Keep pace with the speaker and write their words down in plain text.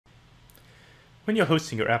When you're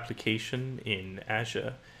hosting your application in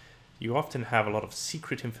Azure, you often have a lot of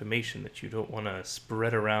secret information that you don't want to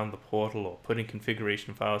spread around the portal or put in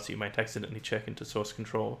configuration files you might accidentally check into source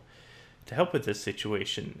control. To help with this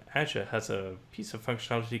situation, Azure has a piece of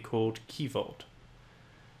functionality called KeyVault.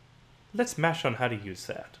 Let's mash on how to use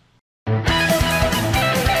that.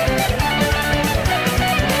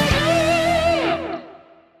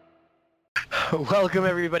 Welcome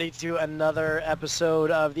everybody to another episode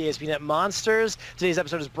of the Asp.Net Monsters. Today's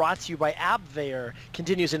episode is brought to you by AppVeyor,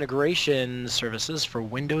 continuous integration services for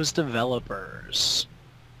Windows developers.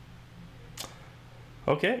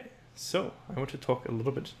 Okay, so I want to talk a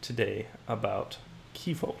little bit today about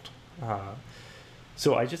KeyVault.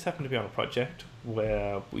 So I just happen to be on a project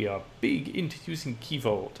where we are big into using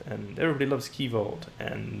KeyVault and everybody loves KeyVault,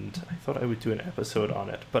 and I thought I would do an episode on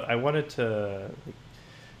it, but I wanted to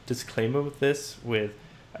disclaimer with this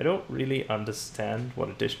I don't really understand what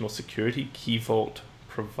additional security KeyVault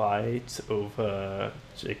provides over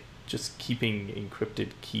just keeping encrypted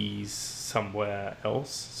keys somewhere else.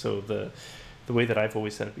 So the way that I've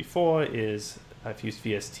always done it before is I've used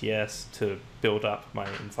VSTS to build up my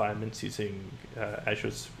environments using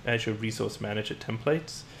Azure Resource Manager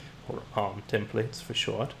templates, or ARM templates for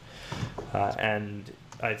short, and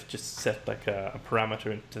I've just set like a parameter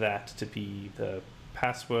into that to be the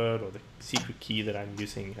password or the secret key that I'm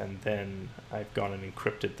using, and then I've gone and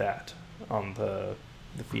encrypted that on the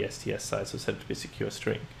VSTS side, so set it to be a secure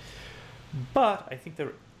string. But I think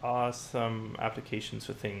there are some applications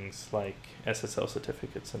for things like SSL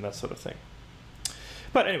certificates and that sort of thing.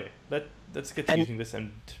 But anyway, let's get to using this.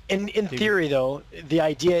 And in theory, though, the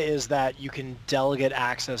idea is that you can delegate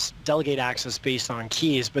access based on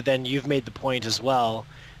keys, but then you've made the point as well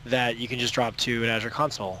that you can just drop to an Azure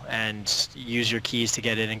console and use your keys to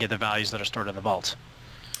get in and get the values that are stored in the vault.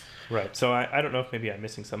 Right. So I don't know if maybe I'm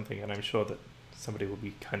missing something, and I'm sure that somebody will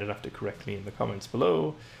be kind enough to correct me in the comments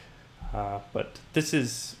below. But this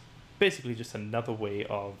is basically just another way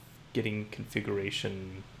of getting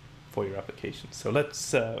configuration for your application. So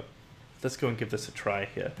let's go and give this a try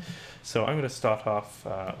here. So I'm going to start off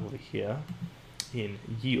over here in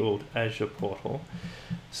ye old Azure portal.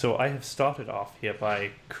 So I have started off here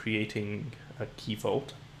by creating a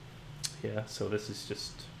KeyVault here. So this is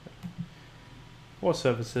just more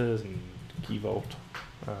services and KeyVault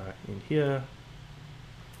in here.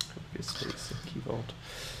 Space in KeyVault.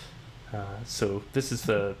 So this is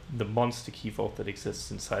the monster KeyVault that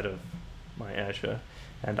exists inside of my Azure,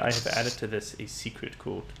 and I have added to this a secret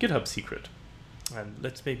called GitHub secret. And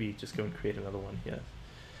let's maybe just go and create another one here,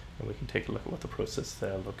 and we can take a look at what the process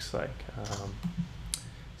there looks like.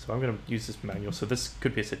 So I'm going to use this manual. So this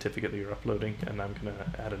could be a certificate that you're uploading, and I'm going to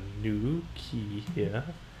add a new key here.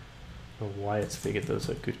 I don't know why it's figured those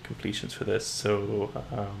are good completions for this. So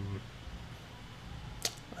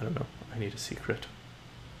I don't know. I need a secret.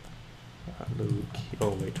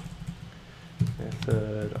 Oh wait.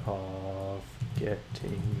 Method of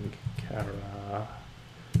getting caramel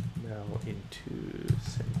into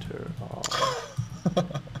center of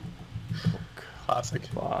classic.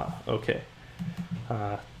 Okay.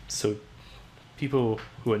 So people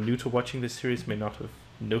who are new to watching this series may not have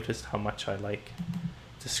noticed how much I like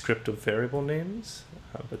descriptive variable names,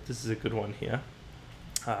 but this is a good one here.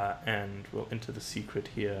 And we'll enter the secret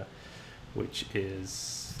here, which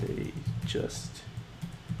is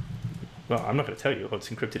well, I'm not going to tell you how it's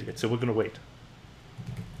encrypted yet, so we're going to wait.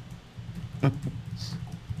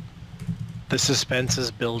 The suspense is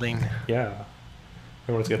building. Yeah.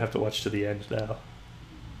 Everyone's going to have to watch to the end now.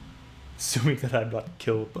 Assuming that I'm not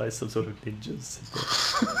killed by some sort of ninjas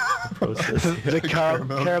in the process. The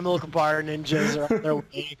caramel bar ninjas are on their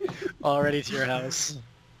way already to your house.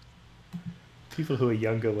 People who are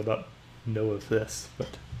younger will not know of this,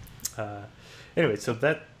 but anyway, so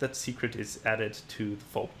that secret is added to the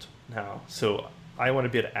vault now. So I want to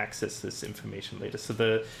be able to access this information later. So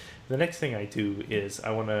the next thing I do is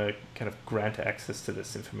I want to kind of grant access to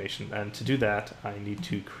this information, and to do that I need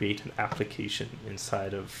to create an application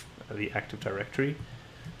inside of the Active Directory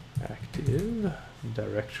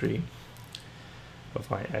of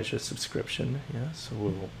my Azure subscription. Yeah, so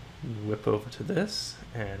we'll whip over to this,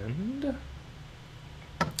 and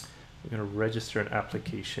we're going to register an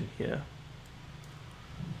application here.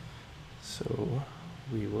 So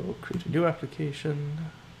we will create a new application,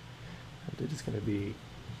 and it is going to be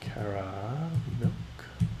Cara Milk,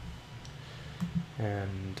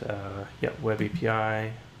 and yeah, Web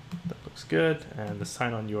API. That looks good, and the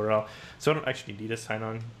sign-on URL. So I don't actually need a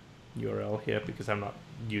sign-on URL here because I'm not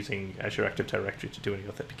using Azure Active Directory to do any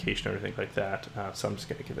authentication or anything like that. So I'm just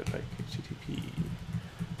going to give it like http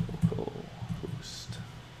localhost.org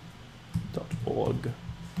 .org.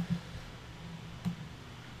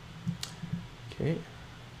 Okay.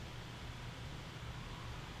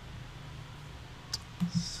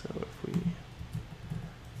 So if we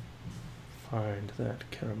find that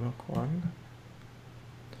caramel one.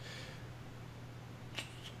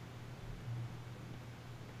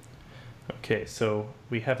 Okay, so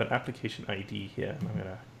we have an application ID here, and I'm going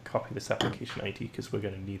to copy this application ID because we're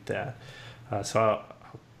going to need that. So I'll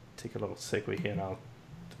take a little segue here, and I'll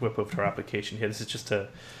whip over to our application here. This is just a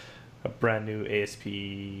brand new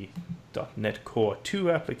Asp.Net Core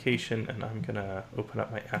 2 application, and I'm going to open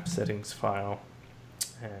up my app settings file.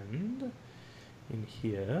 And in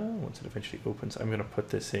here, once it eventually opens, I'm going to put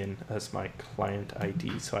this in as my client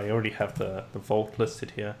ID. So I already have the vault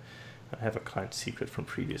listed here. I have a client secret from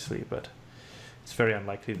previously, but it's very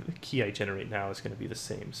unlikely that the key I generate now is going to be the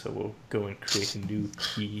same. So we'll go and create a new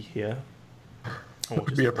key here. It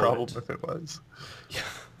would be a problem if it was. Yeah.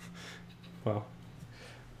 Well,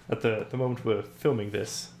 at the moment we're filming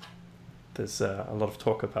this, there's a lot of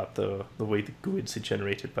talk about the way the GUIDs are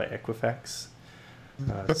generated by Equifax.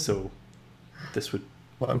 So this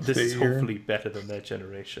is hopefully better than their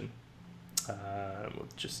generation. We'll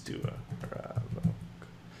just do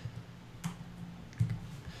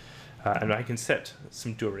and I can set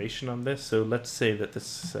some duration on this. So let's say that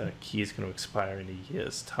this key is going to expire in a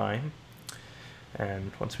year's time.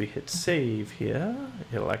 And once we hit save here,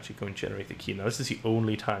 it'll actually go and generate the key. Now this is the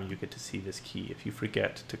only time you get to see this key. If you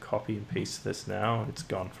forget to copy and paste this now, it's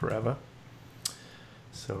gone forever.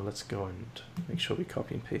 So let's go and make sure we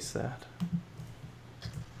copy and paste that.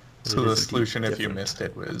 So the solution, if you missed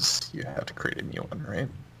it, was you have to create a new one, right?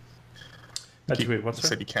 Wait, what's you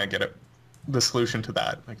said you can't get it. The solution to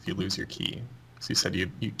that, like if you lose your key, so you said you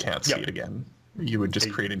can't see it again, you would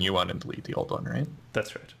just create a new one and delete the old one, right?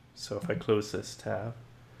 That's right. So if I close this tab,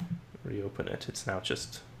 reopen it, it's now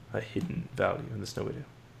just a hidden value, and there's no way to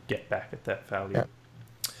get back at that value. Yeah.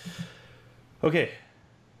 Okay.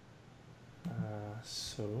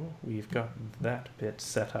 So we've got that bit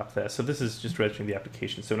set up there. So this is just registering the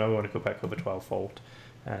application. So now we want to go back over to our vault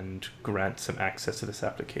and grant some access to this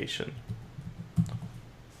application.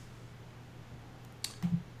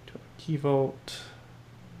 To our KeyVault.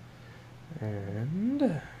 And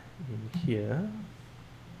in here,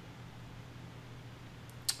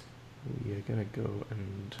 we are going to go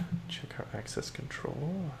and check our access control.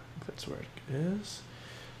 I think that's where it is.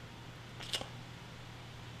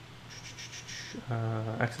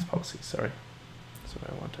 Access policy, sorry. That's what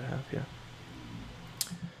I want to have here.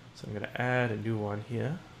 So I'm going to add a new one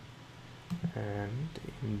here. And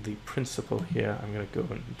in the principal here, I'm going to go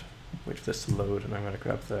and wait for this to load, and I'm going to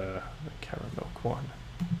grab the caramel one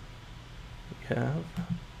we have.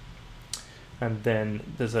 And then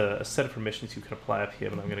there's a set of permissions you can apply up here,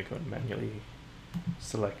 but I'm going to go and manually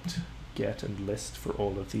select get and list for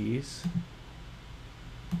all of these.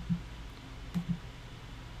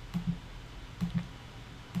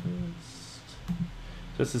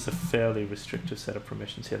 This is a fairly restrictive set of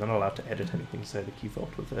permissions here. I'm not allowed to edit anything inside the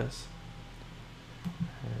KeyVault with this.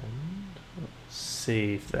 And we'll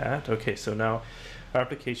save that. Okay, so now our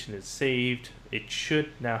application is saved. It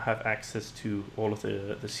should now have access to all of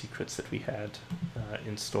the secrets that we had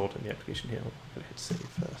installed in the application here. I'm going to hit save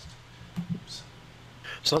first. Oops.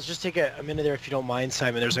 So let's just take a minute there, if you don't mind,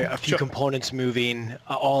 Simon. There's a few components moving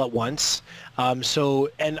all at once.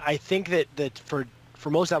 And I think that for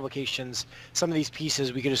most applications, some of these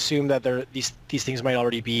pieces, we could assume that these things might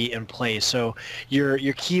already be in place. So your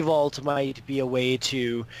KeyVault might be a way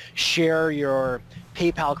to share your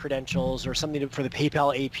PayPal credentials or something for the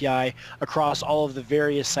PayPal API across all of the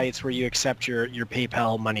various sites where you accept your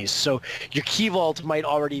PayPal monies. So your KeyVault might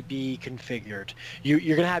already be configured. You're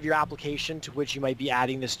going to have your application to which you might be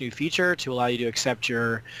adding this new feature to allow you to accept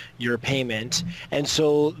your payment. And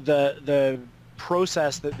so the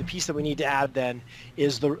process, the piece that we need to add then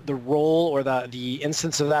is the role or the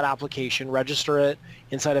instance of that application, register it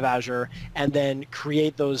inside of Azure, and then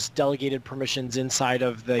create those delegated permissions inside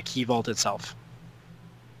of the KeyVault itself.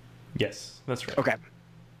 Yes, that's right. Okay.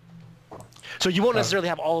 So you won't necessarily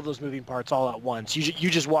have all of those moving parts all at once. You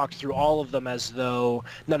just walked through all of them as though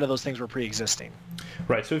none of those things were pre-existing.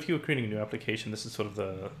 Right, so if you were creating a new application, this is sort of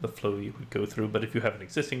the flow you would go through. But if you have an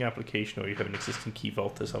existing application or you have an existing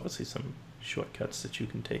KeyVault, there's obviously some shortcuts that you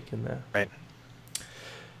can take in there. Right.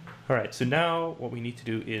 All right, so now what we need to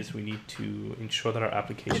do is we need to ensure that our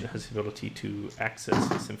application has the ability to access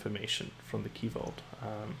this information from the KeyVault.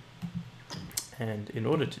 And in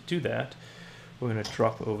order to do that, we're going to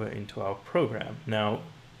drop over into our program. Now,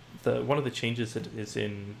 one of the changes that is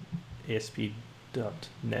in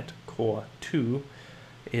Asp.Net Core 2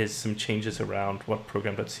 is some changes around what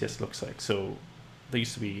program.cs looks like. So there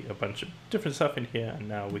used to be a bunch of different stuff in here, and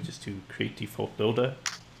now we just do create default builder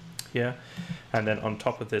here. And then on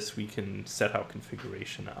top of this, we can set our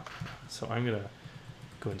configuration up. So I'm going to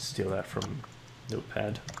go and steal that from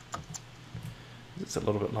Notepad. It's a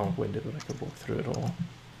little bit long-winded, but I can walk through it all.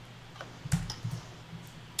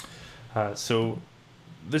 So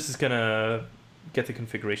this is going to get the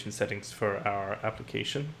configuration settings for our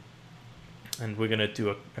application. And we're going to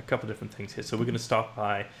do a couple different things here. So we're going to start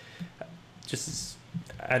by just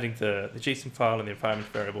adding the JSON file and the environment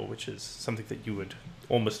variable, which is something that you would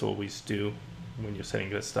almost always do when you're setting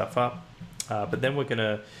this stuff up. But then we're going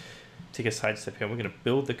to take a side step here. We're going to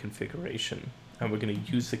build the configuration, and we're going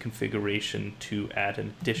to use the configuration to add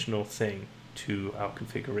an additional thing to our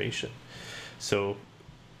configuration. So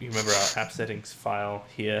you remember our app settings file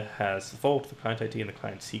here has the vault, the client ID, and the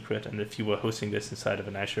client secret. And if you were hosting this inside of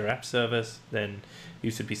an Azure app service, then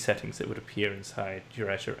these would be settings that would appear inside your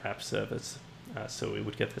Azure app service. So it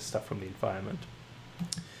would get this stuff from the environment.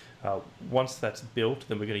 Once that's built,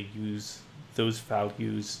 then we're going to use those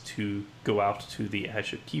values to go out to the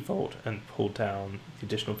Azure KeyVault and pull down the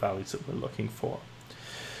additional values that we're looking for.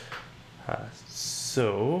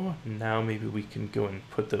 So now maybe we can go and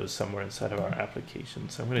put those somewhere inside of our application.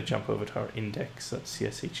 So I'm going to jump over to our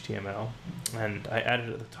index.cshtml, and I added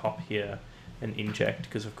at the top here an inject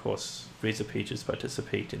because, of course, Razor pages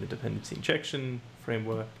participate in the dependency injection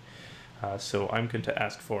framework. So I'm going to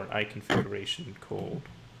ask for an iConfiguration called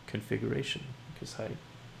configuration because I'm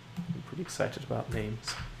pretty excited about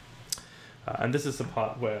names. And this is the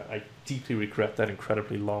part where I deeply regret that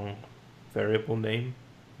incredibly long variable name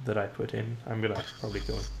that I put in. I'm going to probably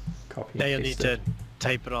go and copy Now and you'll paste need it. to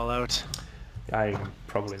type it all out. I'm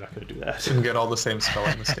probably not going to do that. And get all the same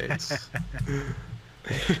spelling mistakes.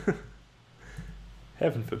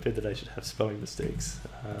 Heaven forbid that I should have spelling mistakes.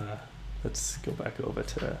 Let's go back over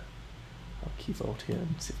to our KeyVault here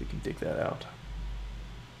and see if we can dig that out.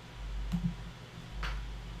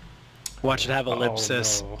 Watch it have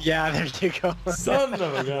ellipsis. Oh, no. Yeah, there you go. Son of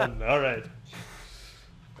a gun. All right.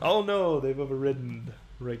 Oh no, they've overridden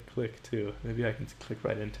right click too. Maybe I can click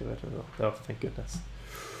right into it. Oh, thank goodness.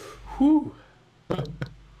 Whew.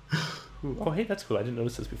 Whew. Oh, hey, that's cool. I didn't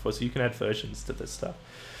notice this before. So you can add versions to this stuff.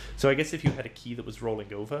 So I guess if you had a key that was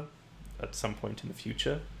rolling over at some point in the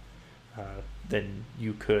future, then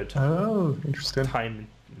you could interesting. time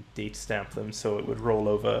and date stamp them so it would roll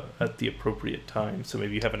over at the appropriate time. So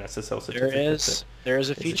maybe you have an SSL certificate. There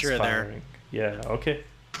is a feature in there. Yeah, okay.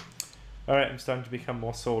 All right, I'm starting to become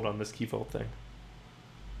more sold on this KeyVault thing.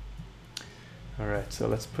 All right, so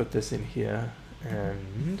let's put this in here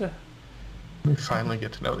and We finally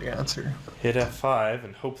get to know the answer. hit F5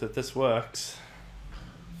 and hope that this works.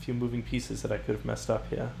 A few moving pieces that I could have messed up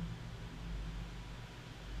here.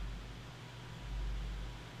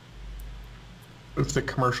 If the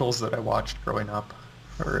commercials that I watched growing up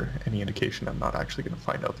are any indication, I'm not actually going to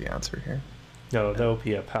find out the answer here. No, there'll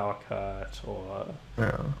be a power cut or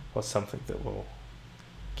Yeah. something that will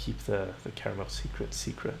keep the caramel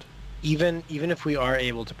secret. Even if we are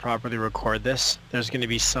able to properly record this, there's going to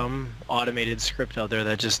be some automated script out there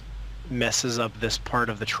that just messes up this part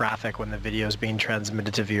of the traffic when the video is being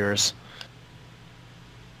transmitted to viewers.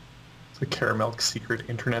 It's a caramel secret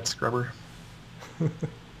internet scrubber.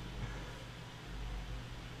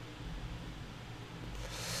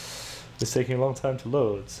 It's taking a long time to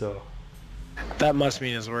load, so That must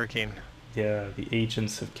mean it's working. yeah, the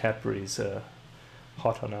agents of Cadbury's are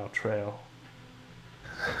hot on our trail.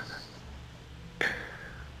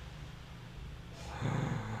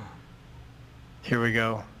 Here we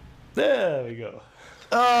go. There we go.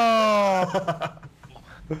 Oh!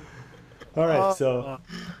 All right, so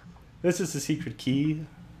this is the secret key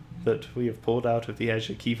that we have pulled out of the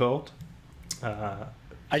Azure KeyVault.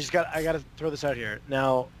 I got to throw this out here.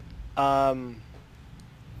 Now,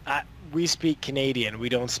 we speak Canadian. We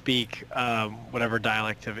don't speak whatever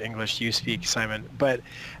dialect of English you speak, Simon. But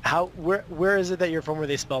where is it that you're from where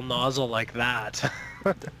they spell nozzle like that?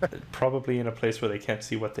 Probably in a place where they can't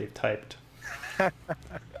see what they've typed.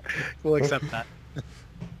 We'll accept that.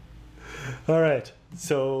 All right,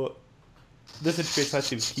 so this integrates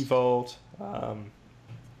nicely with KeyVault,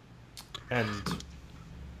 and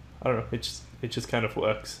I don't know, it just kind of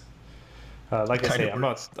works. Like I say,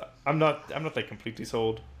 I'm not like completely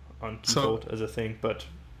sold on KeyVault as a thing, but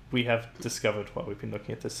we have discovered while we've been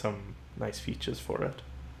looking at this some nice features for it.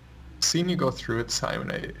 Seeing you go through it,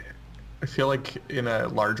 Simon, I feel like in a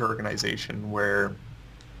large organization where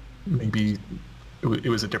maybe it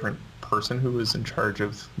was a different person who was in charge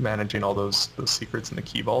of managing all those secrets in the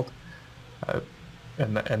KeyVault,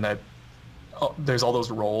 and that there's all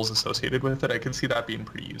those roles associated with it. I can see that being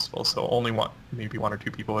pretty useful. So only maybe one or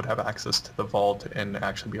two people would have access to the vault and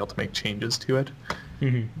actually be able to make changes to it.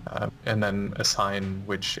 And then assign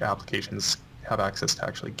which applications have access to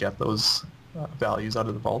actually get those values out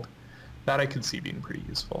of the vault. That I could see being pretty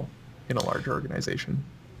useful in a larger organization.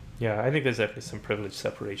 Yeah, I think there's definitely some privilege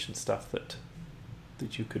separation stuff that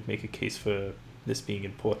you could make a case for this being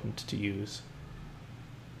important to use.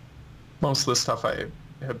 Most of the stuff I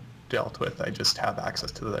have dealt with, I just have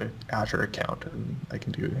access to the Azure account and I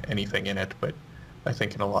can do anything in it, but I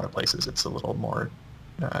think in a lot of places it's a little more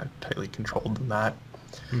tightly controlled than that.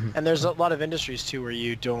 And there's a lot of industries too where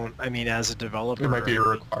you don't, I mean, as a developer, It might be a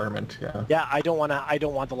requirement, yeah. Yeah, I don't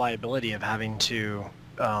want the liability of having to,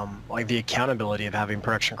 like the accountability of having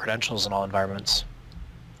production credentials in all environments.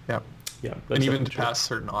 Yeah. Yeah, And even to pass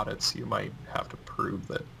certain audits, you might have to prove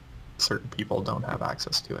that certain people don't have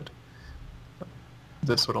access to it.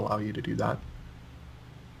 This would allow you to do that.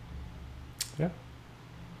 Yeah.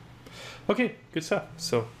 Okay, good stuff.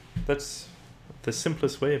 So that's the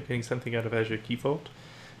simplest way of getting something out of Azure KeyVault.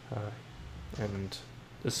 And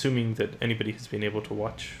assuming that anybody has been able to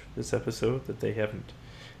watch this episode, that they haven't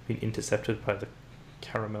been intercepted by the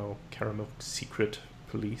caramel secret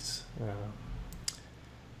police.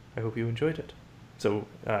 I hope you enjoyed it. So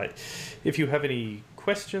if you have any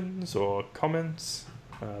questions or comments,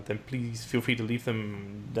 then please feel free to leave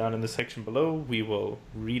them down in the section below. We will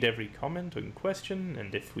read every comment and question,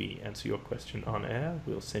 and if we answer your question on air,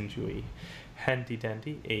 we'll send you a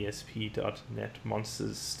handy-dandy Asp.Net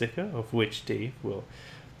Monsters sticker, of which Dave will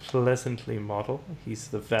pleasantly model. He's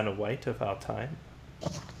the Vanna White of our time.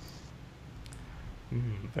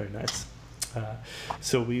 Very nice.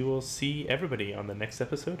 So we will see everybody on the next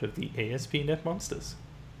episode of the Asp.Net Monsters.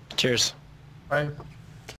 Cheers. Bye.